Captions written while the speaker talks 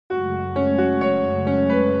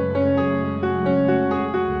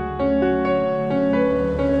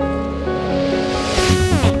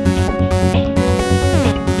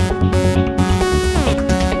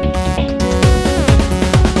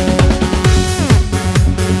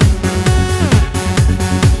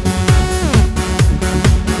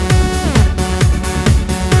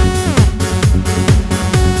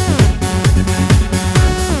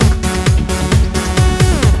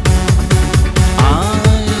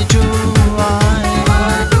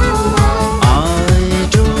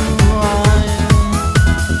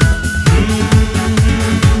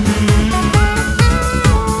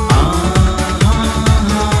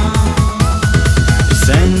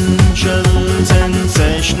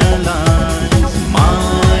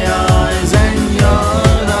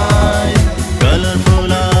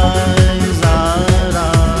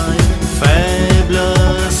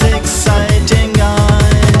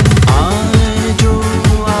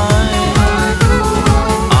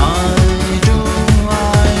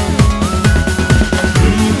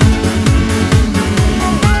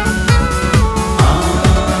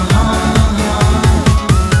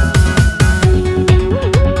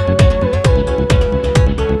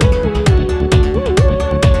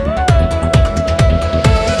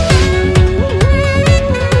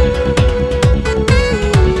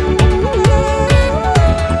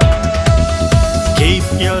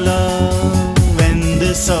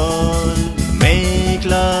soul, make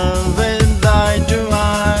love with eye to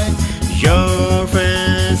eye. Your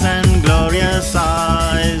face and glorious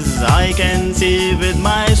eyes, I can see with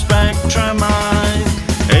my spectrum eyes.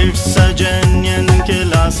 It's a genuine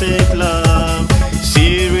classic love,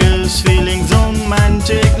 serious feelings,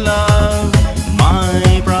 romantic love.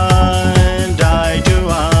 My pride, eye to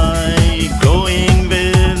eye, glowing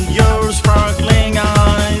with your sparkling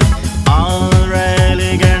eyes. Our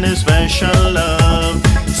elegant special love,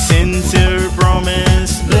 sincere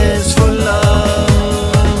promise, blissful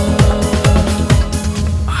love.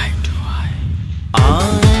 Eye to eye,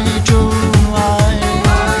 eye to eye,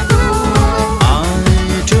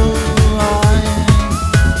 eye to eye.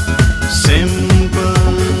 Simple,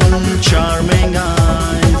 charming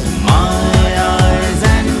eyes, my eyes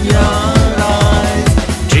and your eyes.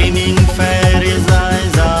 Dreaming fairies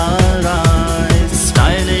eyes, our eyes.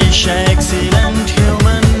 Stylish, excellent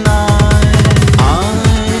human eyes.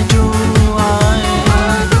 Eye to eye,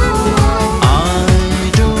 eye to eye.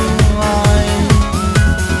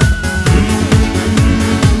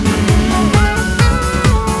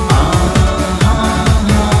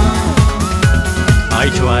 Eye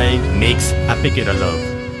to eye makes epic era love.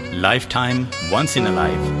 Lifetime, once in a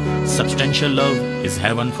life. Substantial love is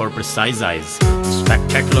heaven for precise eyes.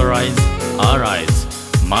 Spectacular eyes, our eyes.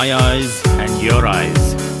 My eyes and your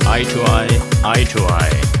eyes. Eye to eye, eye to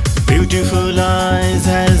eye. Beautiful eyes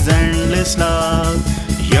has endless love.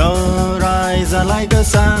 Your eyes are like a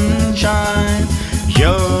sunshine.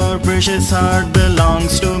 Your precious heart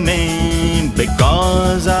belongs to me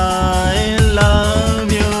because I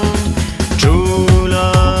love you.